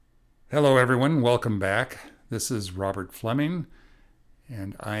Hello, everyone. Welcome back. This is Robert Fleming,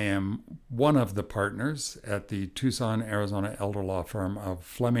 and I am one of the partners at the Tucson, Arizona elder law firm of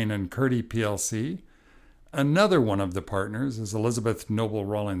Fleming and Curdy PLC. Another one of the partners is Elizabeth Noble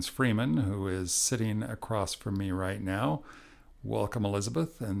Rawlings Freeman, who is sitting across from me right now. Welcome,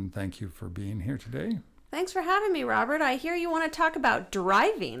 Elizabeth, and thank you for being here today. Thanks for having me, Robert. I hear you want to talk about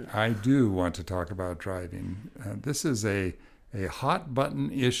driving. I do want to talk about driving. This is a hot button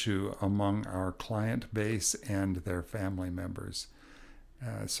issue among our client base and their family members.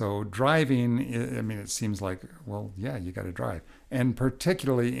 So driving, it seems like, well, yeah, you got to drive. And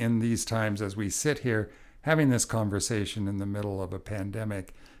particularly in these times as we sit here having this conversation in the middle of a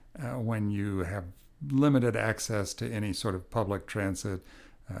pandemic, when you have limited access to any sort of public transit,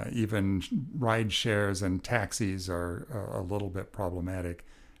 even ride shares and taxis are a little bit problematic.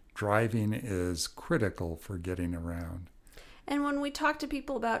 Driving is critical for getting around. And when we talk to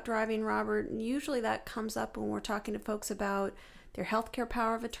people about driving, Robert, usually that comes up when we're talking to folks about their healthcare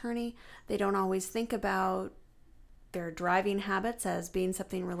power of attorney. They don't always think about their driving habits as being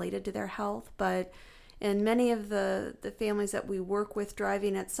something related to their health, but in many of the families that we work with,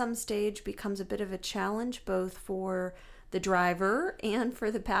 driving at some stage becomes a bit of a challenge, both for the driver and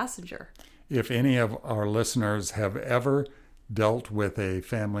for the passenger. If any of our listeners have ever dealt with a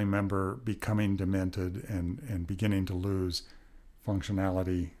family member becoming demented and beginning to lose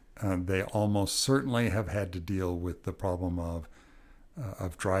functionality, they almost certainly have had to deal with the problem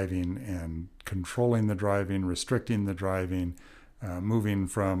of driving and controlling the driving, restricting the driving, moving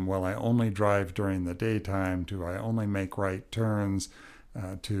from, well, I only drive during the daytime to I only make right turns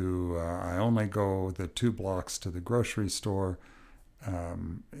to I only go the 2 blocks to the grocery store.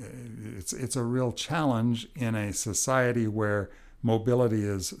 It's a real challenge in a society where mobility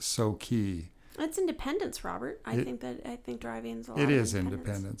is so key. It's independence, Robert. I think driving is a lot It of is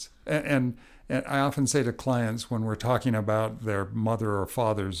independence. And I often say to clients when we're talking about their mother or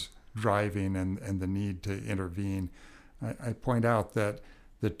father's driving and the need to intervene, I point out that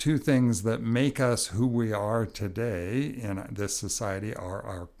the 2 things that make us who we are today in this society are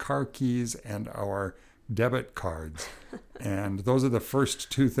our car keys and our debit cards. And those are the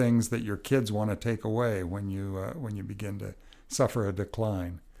first 2 things that your kids want to take away when you begin to suffer a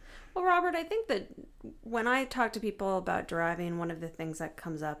decline. Well, Robert, I think that when I talk to people about driving, one of the things that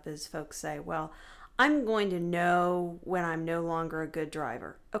comes up is folks say, well, I'm going to know when I'm no longer a good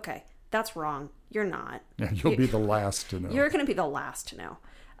driver. Okay, that's wrong. You're not. Yeah, you'll be the last to know. You're going to be the last to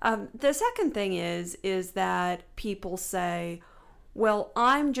know. The second thing is that people say, well,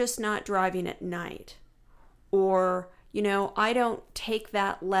 I'm just not driving at night. Or, I don't take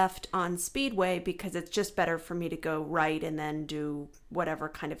that left on Speedway because it's just better for me to go right and then do whatever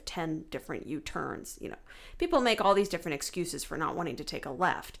kind of 10 different U-turns. People make all these different excuses for not wanting to take a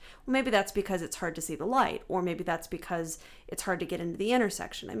left. Well, maybe that's because it's hard to see the light, or maybe that's because it's hard to get into the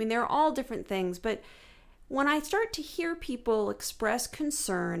intersection. They're all different things, but when I start to hear people express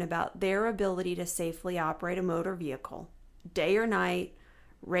concern about their ability to safely operate a motor vehicle, day or night,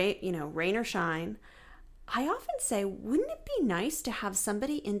 rain or shine, I often say, wouldn't it be nice to have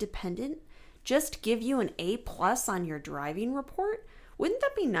somebody independent just give you an A+ on your driving report? Wouldn't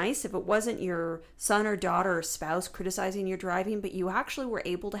that be nice if it wasn't your son or daughter or spouse criticizing your driving, but you actually were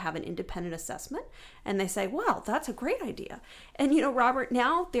able to have an independent assessment? And they say, well, that's a great idea. And Robert,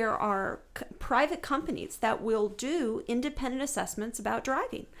 now there are private companies that will do independent assessments about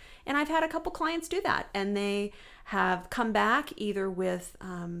driving. And I've had a couple clients do that, and they have come back either with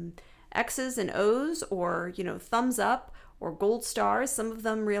X's and O's or, thumbs up or gold stars. Some of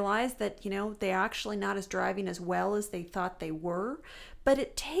them realize that, they're actually not as driving as well as they thought they were. But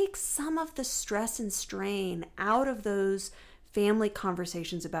it takes some of the stress and strain out of those family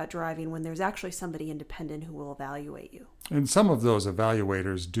conversations about driving when there's actually somebody independent who will evaluate you. And some of those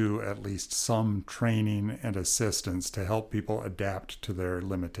evaluators do at least some training and assistance to help people adapt to their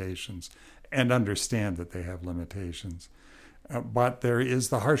limitations and understand that they have limitations. But there is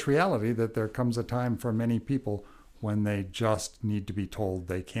the harsh reality that there comes a time for many people when they just need to be told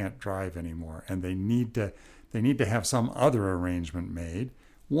they can't drive anymore, and they need to have some other arrangement made.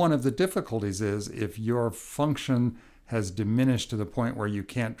 One of the difficulties is if your function has diminished to the point where you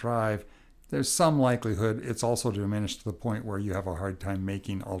can't drive, there's some likelihood it's also diminished to the point where you have a hard time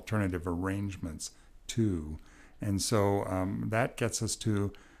making alternative arrangements too. And so that gets us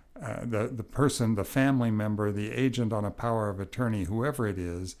to the person, the family member, the agent on a power of attorney, whoever it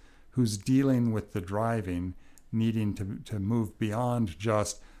is, who's dealing with the driving, needing to move beyond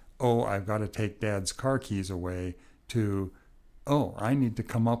just, oh, I've got to take Dad's car keys away, to, oh, I need to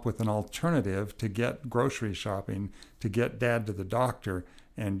come up with an alternative to get grocery shopping, to get Dad to the doctor,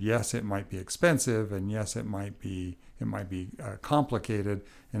 And yes, it might be expensive, and yes, it might be complicated,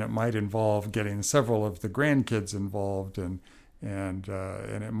 and it might involve getting several of the grandkids involved, and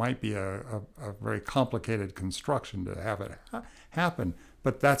it might be a very complicated construction to have it happen.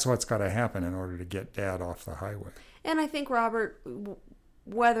 But that's what's got to happen in order to get Dad off the highway. And I think, Robert,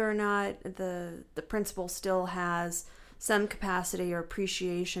 whether or not the principal still has some capacity or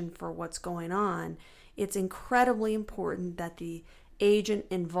appreciation for what's going on, it's incredibly important that the agent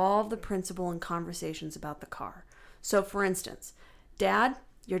involve the principal in conversations about the car. So, for instance, Dad,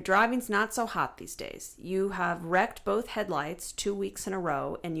 your driving's not so hot these days. You have wrecked both headlights 2 weeks in a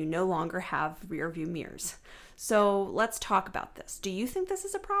row, and you no longer have rear view mirrors. So let's talk about this. Do you think this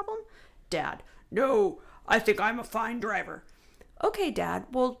is a problem? Dad, no, I think I'm a fine driver. Okay, Dad,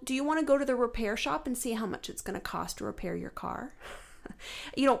 well, do you want to go to the repair shop and see how much it's going to cost to repair your car?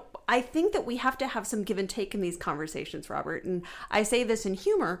 I think that we have to have some give and take in these conversations, Robert. And I say this in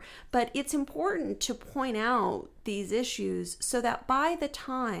humor, but it's important to point out these issues so that by the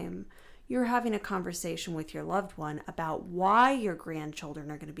time you're having a conversation with your loved one about why your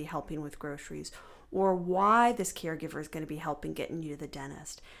grandchildren are going to be helping with groceries or why this caregiver is going to be helping getting you to the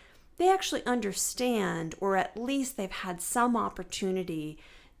dentist, they actually understand, or at least they've had some opportunity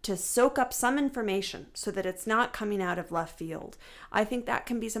to soak up some information so that it's not coming out of left field. I think that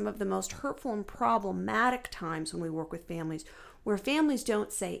can be some of the most hurtful and problematic times when we work with families, where families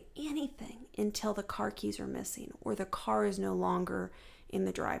don't say anything until the car keys are missing or the car is no longer in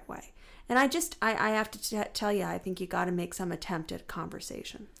the driveway. And I have to tell you, I think you got to make some attempt at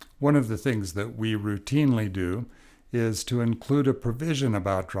conversation. One of the things that we routinely do is to include a provision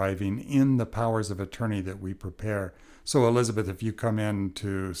about driving in the powers of attorney that we prepare. So, Elizabeth, if you come in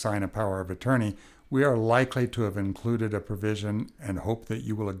to sign a power of attorney, we are likely to have included a provision, and hope that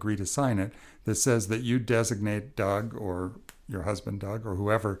you will agree to sign it, that says that you designate Doug, or your husband Doug, or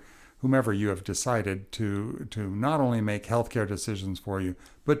whomever you have decided to not only make healthcare decisions for you,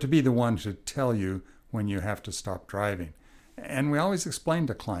 but to be the one to tell you when you have to stop driving. And we always explain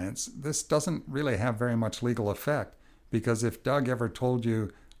to clients, this doesn't really have very much legal effect, because if Doug ever told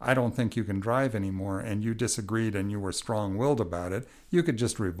you, I don't think you can drive anymore, and you disagreed and you were strong-willed about it, you could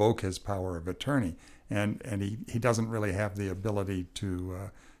just revoke his power of attorney. And he doesn't really have the ability to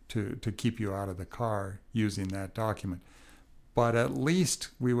keep you out of the car using that document. But at least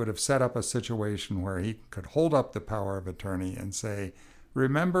we would have set up a situation where he could hold up the power of attorney and say,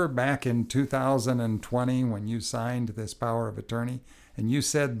 remember back in 2020 when you signed this power of attorney, and you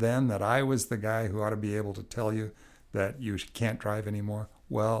said then that I was the guy who ought to be able to tell you that you can't drive anymore?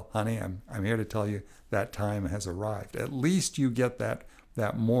 Well, honey, I'm here to tell you that time has arrived. At least you get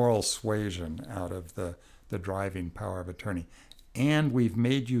that moral suasion out of the driving power of attorney. And we've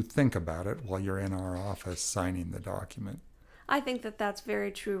made you think about it while you're in our office signing the document. I think that that's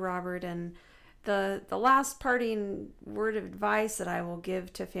very true, Robert. And the last parting word of advice that I will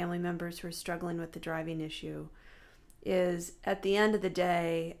give to family members who are struggling with the driving issue is, at the end of the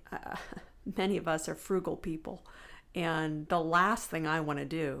day, many of us are frugal people. And the last thing I want to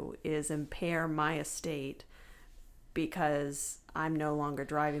do is impair my estate because I'm no longer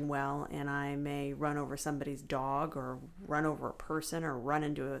driving well and I may run over somebody's dog or run over a person or run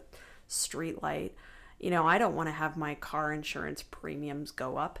into a street light. I don't want to have my car insurance premiums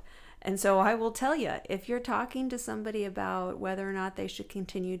go up. And so I will tell you, if you're talking to somebody about whether or not they should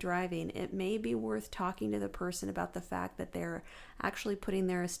continue driving, it may be worth talking to the person about the fact that they're actually putting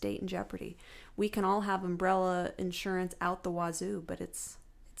their estate in jeopardy. We can all have umbrella insurance out the wazoo, but it's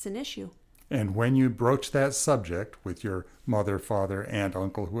an issue. And when you broach that subject with your mother, father, aunt,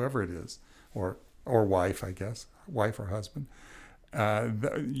 uncle, whoever it is, or wife, I guess, wife or husband,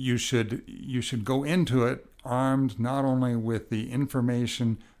 you should go into it armed not only with the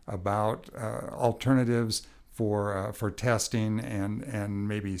information about alternatives for testing and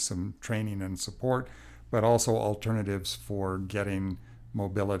maybe some training and support, but also alternatives for getting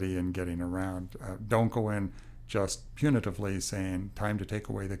mobility and getting around. Don't go in just punitively saying, time to take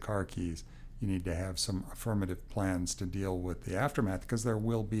away the car keys. You need to have some affirmative plans to deal with the aftermath, because there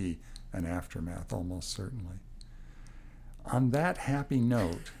will be an aftermath, almost certainly. On that happy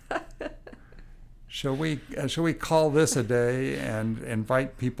note, shall we call this a day and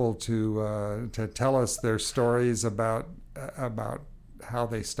invite people to tell us their stories about how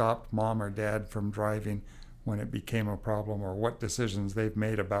they stopped mom or dad from driving when it became a problem, or what decisions they've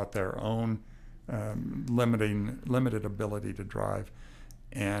made about their own limited ability to drive,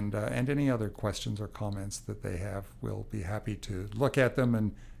 and any other questions or comments that they have. We'll be happy to look at them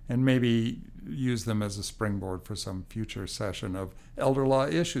and maybe use them as a springboard for some future session of elder law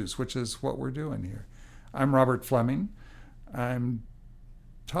issues, which is what we're doing here. I'm Robert Fleming. I'm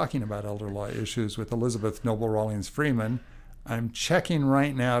talking about elder law issues with Elizabeth Noble Rawlings Freeman. I'm checking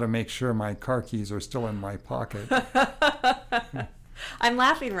right now to make sure my car keys are still in my pocket. I'm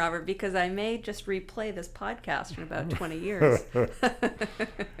laughing, Robert, because I may just replay this podcast in about 20 years.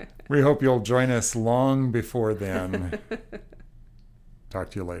 We hope you'll join us long before then.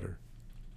 Talk to you later.